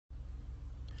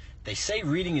They say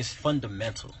reading is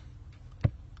fundamental.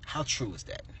 How true is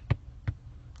that?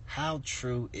 How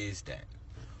true is that?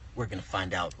 We're going to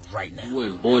find out right now. You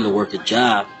weren't born to work a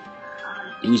job.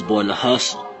 You was born to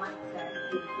hustle.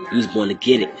 You was born to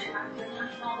get it.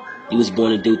 You was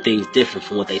born to do things different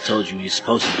from what they told you you're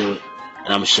supposed to do it. And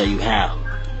I'm going to show you how.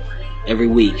 Every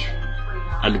week,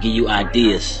 I'm going to give you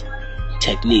ideas,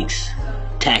 techniques,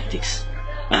 tactics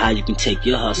on how you can take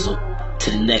your hustle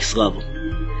to the next level.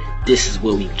 This is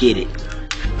where we get it.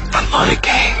 I love the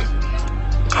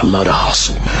game. I love the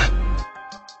hustle, man.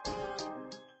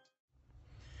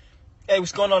 Hey,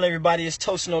 what's going on, everybody? It's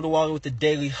Tosin Oduwale with the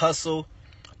Daily Hustle.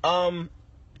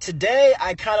 Today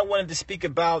I kind of wanted to speak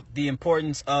about the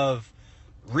importance of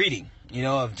reading,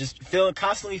 of just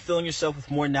constantly filling yourself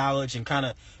with more knowledge and kind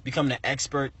of becoming an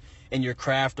expert in your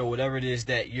craft or whatever it is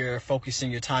that you're focusing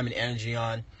your time and energy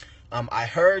on. I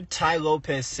heard Tai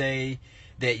Lopez say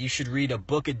that you should read a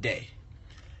book a day.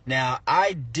 Now,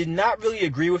 I did not really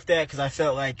agree with that because I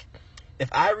felt like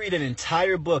if I read an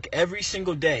entire book every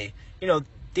single day,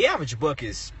 the average book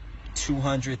is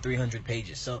 200, 300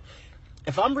 pages. So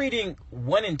if I'm reading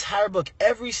one entire book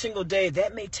every single day,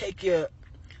 that may take you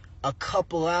a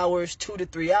couple hours, 2 to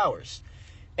 3 hours.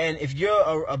 And if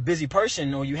you're a busy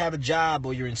person, or you have a job,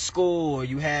 or you're in school, or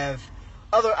you have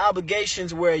other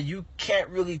obligations where you can't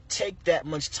really take that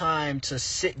much time to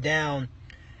sit down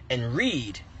and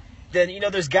read, then,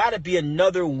 there's got to be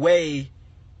another way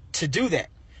to do that.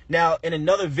 Now, in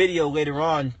another video later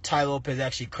on, Tai Lopez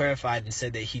actually clarified and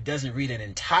said that he doesn't read an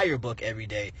entire book every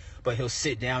day, but he'll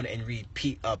sit down and read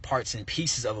parts and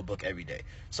pieces of a book every day.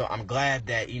 So I'm glad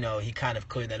that, he kind of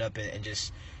cleared that up and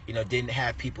just, didn't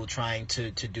have people trying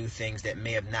to do things that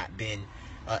may have not been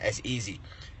as easy.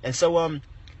 And so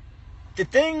the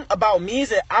thing about me is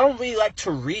that I don't really like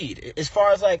to read. As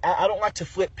far as I don't like to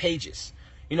flip pages.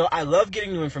 I love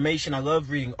getting new information. I love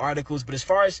reading articles. But as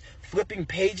far as flipping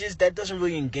pages, that doesn't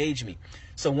really engage me.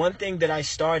 So one thing that I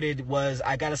started was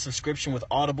I got a subscription with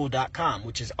Audible.com,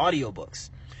 which is audiobooks.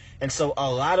 And so a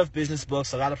lot of business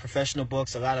books, a lot of professional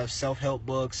books, a lot of self-help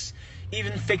books,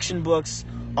 even fiction books,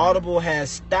 Audible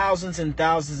has thousands and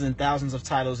thousands and thousands of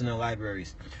titles in their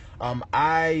libraries.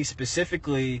 I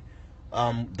specifically,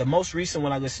 the most recent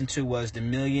one I listened to was The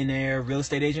Millionaire Real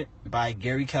Estate Agent by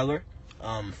Gary Keller.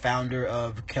 Founder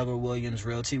of Keller Williams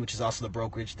Realty, which is also the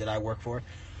brokerage that I work for.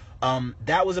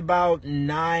 That was about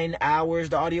 9 hours,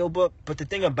 the audiobook. But the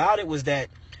thing about it was that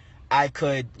I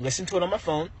could listen to it on my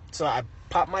phone. So I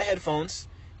pop my headphones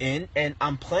in and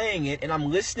I'm playing it and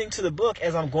I'm listening to the book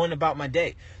as I'm going about my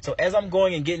day. So as I'm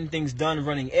going and getting things done,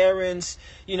 running errands,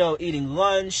 eating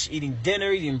lunch, eating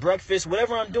dinner, eating breakfast,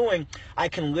 whatever I'm doing, I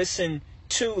can listen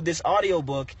to this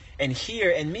audiobook and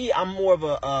hear. And me, I'm more of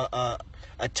a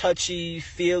touchy,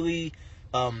 feely,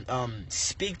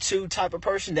 speak to type of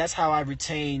person. That's how I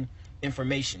retain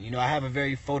information. I have a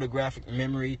very photographic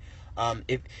memory.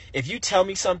 If you tell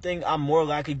me something, I'm more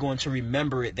likely going to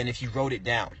remember it than if you wrote it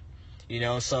down.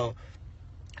 So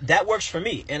that works for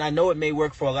me, and I know it may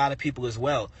work for a lot of people as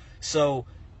well. So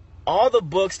all the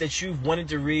books that you've wanted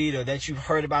to read or that you've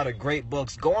heard about are great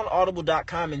books. Go on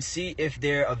Audible.com and see if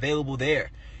they're available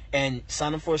there, and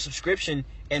sign up for a subscription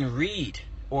and read.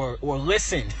 Or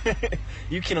listen.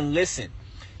 You can listen,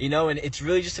 and it's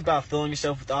really just about filling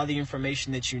yourself with all the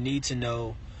information that you need to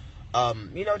know.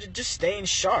 Just staying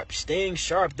sharp.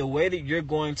 The way that you're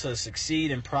going to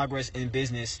succeed and progress in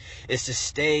business is to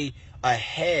stay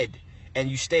ahead. And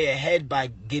you stay ahead by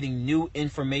getting new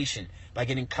information, by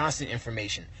getting constant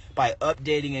information, by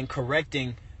updating and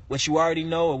correcting what you already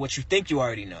know or what you think you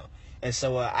already know. And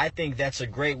so I think that's a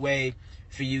great way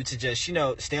for you to just,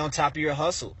 stay on top of your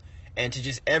hustle. And to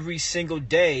just every single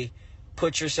day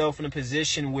put yourself in a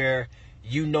position where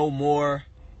you know more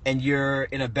and you're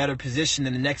in a better position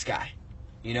than the next guy.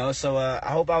 So I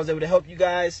hope I was able to help you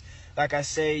guys. Like I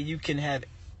say, you can have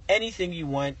anything you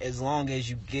want as long as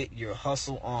you get your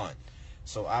hustle on.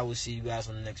 So I will see you guys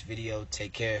on the next video.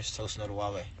 Take care. It's Tosin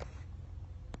Oduwale.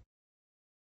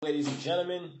 Ladies and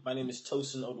gentlemen, my name is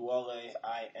Tosin Oduwale.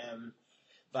 I am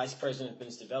Vice President of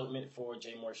Business Development for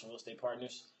J. Morrison Real Estate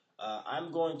Partners.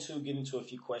 I'm going to get into a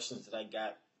few questions that I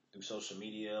got through social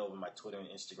media, over my Twitter and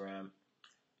Instagram,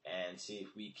 and see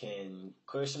if we can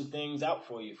clear some things out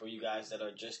for you guys that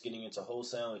are just getting into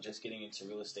wholesale or just getting into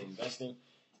real estate investing.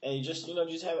 And you just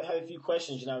have a few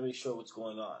questions. You're not really sure what's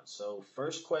going on. So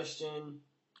first question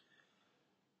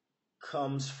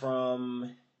comes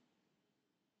from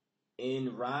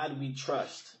In Rod We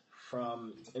Trust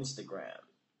from Instagram.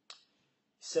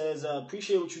 Says,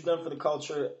 appreciate what you've done for the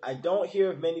culture. I don't hear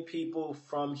of many people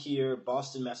from here.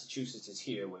 Boston, Massachusetts is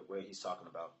here, where he's talking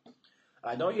about.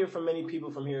 I don't hear from many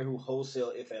people from here who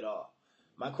wholesale, if at all.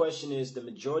 My question is, the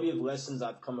majority of lessons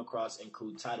I've come across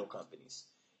include title companies.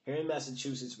 Here in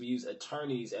Massachusetts, we use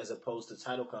attorneys as opposed to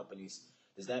title companies.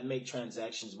 Does that make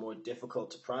transactions more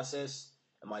difficult to process?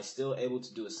 Am I still able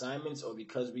to do assignments, or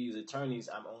because we use attorneys,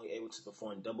 I'm only able to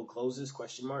perform double closes?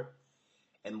 Question mark.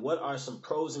 And what are some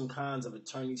pros and cons of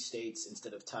attorney states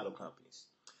instead of title companies?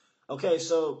 Okay,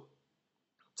 so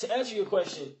to answer your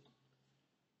question,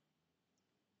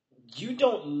 you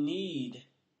don't need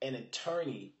an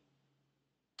attorney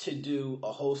to do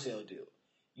a wholesale deal.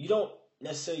 You don't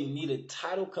necessarily need a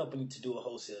title company to do a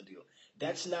wholesale deal.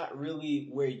 That's not really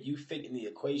where you fit in the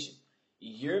equation.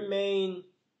 Your main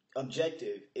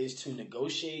objective is to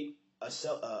negotiate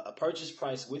a purchase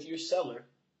price with your seller,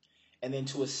 and then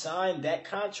to assign that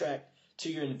contract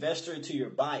to your investor and to your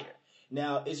buyer.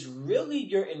 Now, it's really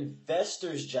your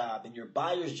investor's job and your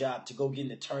buyer's job to go get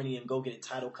an attorney and go get a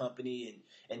title company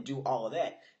and do all of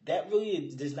that. That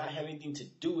really does not have anything to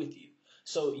do with you.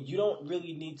 So you don't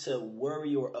really need to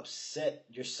worry or upset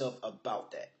yourself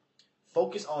about that.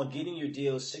 Focus on getting your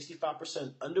deals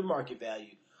 65% under market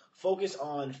value. Focus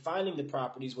on finding the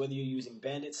properties, whether you're using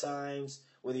bandit signs,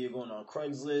 whether you're going on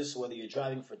Craigslist, whether you're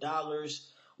driving for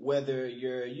dollars, whether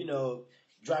you're,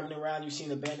 driving around, you see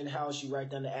an abandoned house, you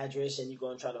write down the address, and you go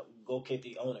and try to locate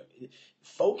the owner.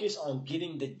 Focus on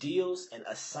getting the deals and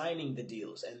assigning the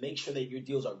deals, and make sure that your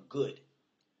deals are good.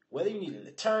 Whether you need an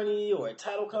attorney or a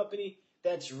title company,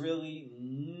 that's really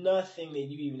nothing that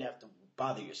you even have to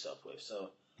bother yourself with. So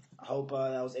I hope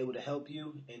I was able to help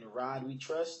you. In Rod We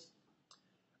Trust.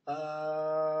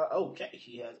 Okay,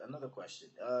 he has another question.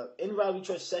 In Rod We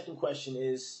Trust, second question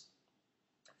is,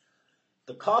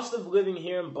 the cost of living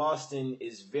here in Boston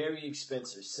is very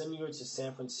expensive, similar to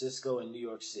San Francisco and New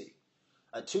York City.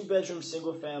 A 2-bedroom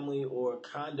single family or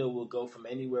condo will go from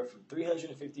anywhere from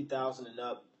 $350,000 and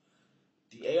up.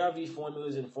 The ARV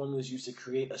formulas and formulas used to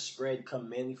create a spread come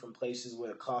mainly from places where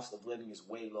the cost of living is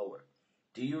way lower.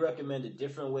 Do you recommend a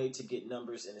different way to get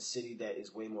numbers in a city that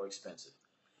is way more expensive?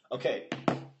 Okay.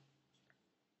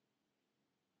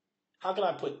 How can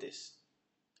I put this?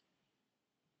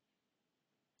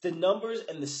 The numbers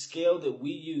and the scale that we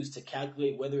use to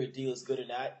calculate whether a deal is good or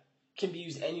not can be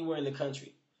used anywhere in the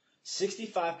country.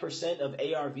 65% of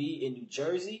ARV in New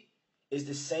Jersey is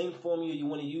the same formula you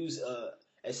want to use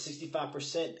as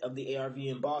 65% of the ARV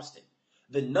in Boston.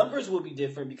 The numbers will be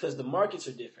different because the markets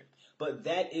are different, but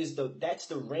that's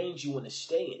the range you want to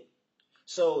stay in.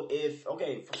 So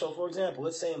for example,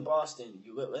 let's say in Boston,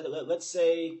 let's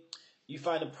say you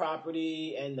find a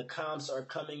property and the comps are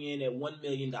coming in at $1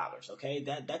 million. Okay,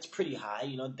 that's pretty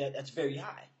high. That's very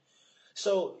high.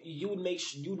 So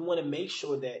you'd want to make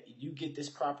sure that you get this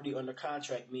property under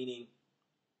contract, meaning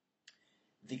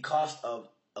the cost of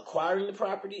acquiring the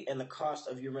property and the cost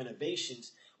of your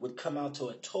renovations would come out to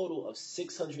a total of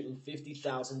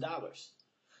 $650,000.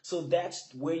 So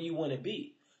that's where you want to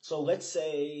be. So let's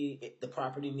say the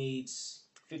property needs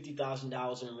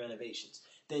 $50,000 in renovations.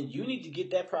 Then you need to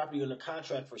get that property under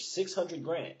contract for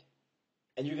 $600,000,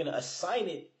 and you're going to assign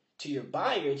it to your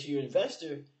buyer, to your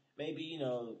investor, maybe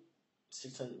 $600,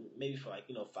 maybe for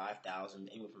 $5,000,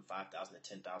 anywhere from $5,000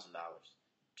 to $10,000.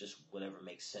 Just whatever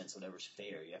makes sense, whatever's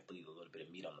fair. You have to leave a little bit of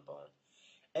meat on the bone.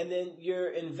 And then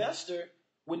your investor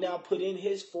would now put in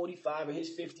his 45 or his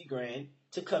 50 grand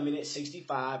to come in at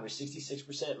 65 or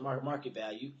 66% market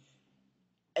value,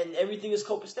 and everything is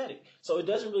copacetic. So it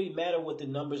doesn't really matter what the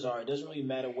numbers are. It doesn't really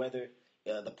matter whether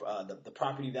the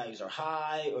property values are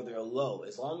high or they're low.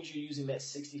 As long as you're using that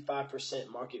 65%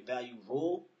 market value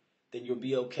rule, then you'll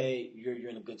be okay. You're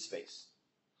in a good space.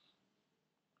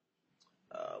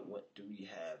 What do we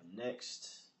have next?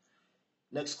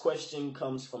 Next question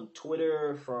comes from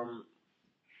Twitter from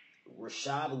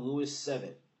Rashad Lewis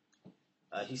 7.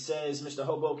 He says, Mr.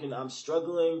 Hoboken, I'm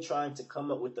struggling trying to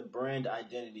come up with a brand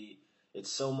identity. It's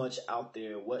so much out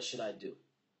there. What should I do?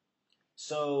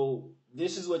 So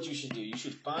this is what you should do. You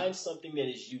should find something that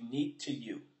is unique to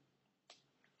you.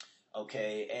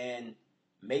 Okay, and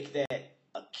make that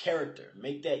a character.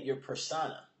 Make that your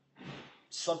persona.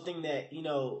 Something that, you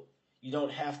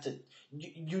don't have to.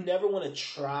 You never want to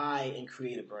try and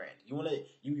create a brand. You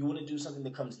want to do something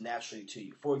that comes naturally to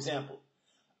you. For example,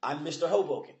 I'm Mr.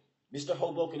 Hoboken. Mr.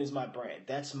 Hoboken is my brand.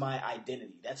 That's my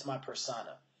identity. That's my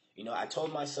persona. I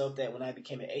told myself that when I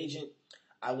became an agent,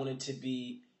 I wanted to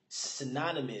be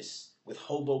synonymous with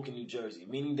Hoboken, New Jersey,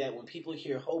 meaning that when people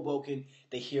hear Hoboken,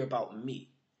 they hear about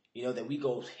me. You know, that we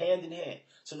go hand in hand.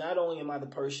 So not only am I the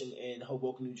person in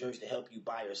Hoboken, New Jersey to help you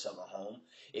buy or sell a home,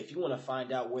 if you want to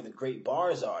find out where the great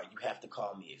bars are, you have to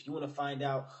call me. If you want to find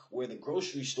out where the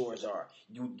grocery stores are,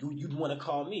 you'd want to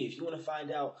call me. If you want to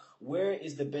find out where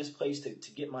is the best place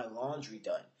to get my laundry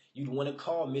done, you'd want to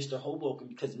call Mr. Hoboken,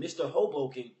 because Mr.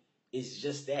 Hoboken is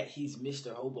just that. He's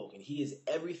Mr. Hoboken. He is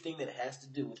everything that has to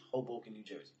do with Hoboken, New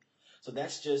Jersey. So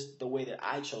that's just the way that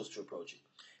I chose to approach it.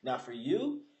 Now for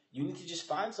you, you need to just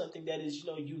find something that is,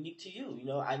 unique to you.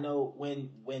 I know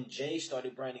when Jay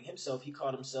started branding himself, he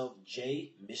called himself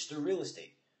Jay Mr. Real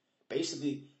Estate.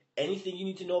 Basically, anything you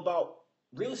need to know about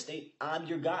real estate, I'm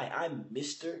your guy. I'm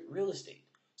Mr. Real Estate.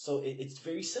 So it's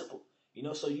very simple.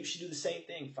 So you should do the same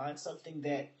thing. Find something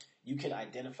that you can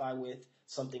identify with,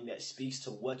 something that speaks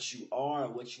to what you are,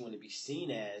 what you want to be seen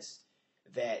as,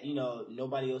 that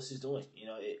nobody else is doing.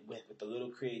 With a little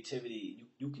creativity,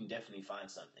 you can definitely find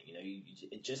something.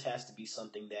 It just has to be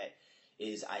something that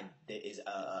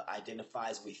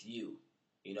identifies with you.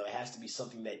 It has to be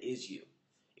something that is you.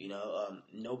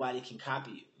 Nobody can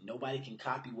copy you. Nobody can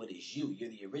copy what is you. You're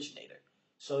the originator.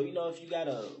 So if you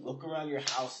gotta look around your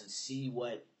house and see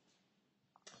what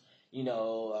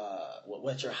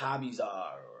what your hobbies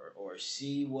are, or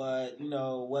see what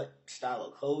style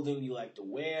of clothing you like to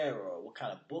wear, or what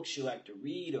kind of books you like to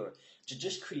read, or to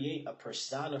just create a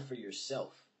persona for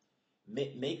yourself.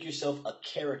 Make yourself a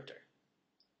character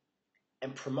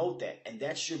and promote that, and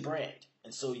that's your brand.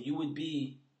 And so you would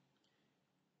be,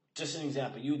 just an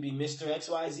example, you would be Mr.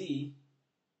 XYZ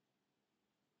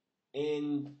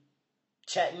in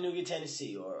Chattanooga,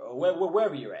 Tennessee, or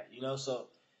wherever you're at, so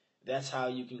that's how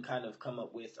you can kind of come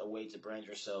up with a way to brand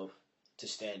yourself to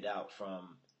stand out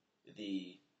from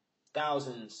the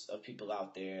thousands of people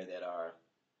out there that are,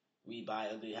 we buy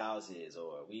ugly houses,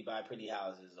 or we buy pretty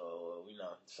houses, or,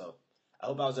 so I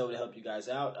hope I was able to help you guys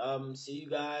out. See you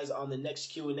guys on the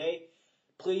next Q&A.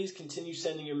 Please continue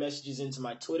sending your messages into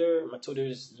my Twitter. My Twitter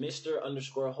is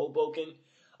Mr._Hoboken.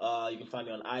 You can find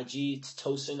me on IG. It's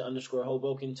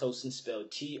Tosin_Hoboken. Tosin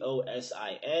spelled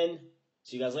Tosin.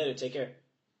 See you guys later. Take care.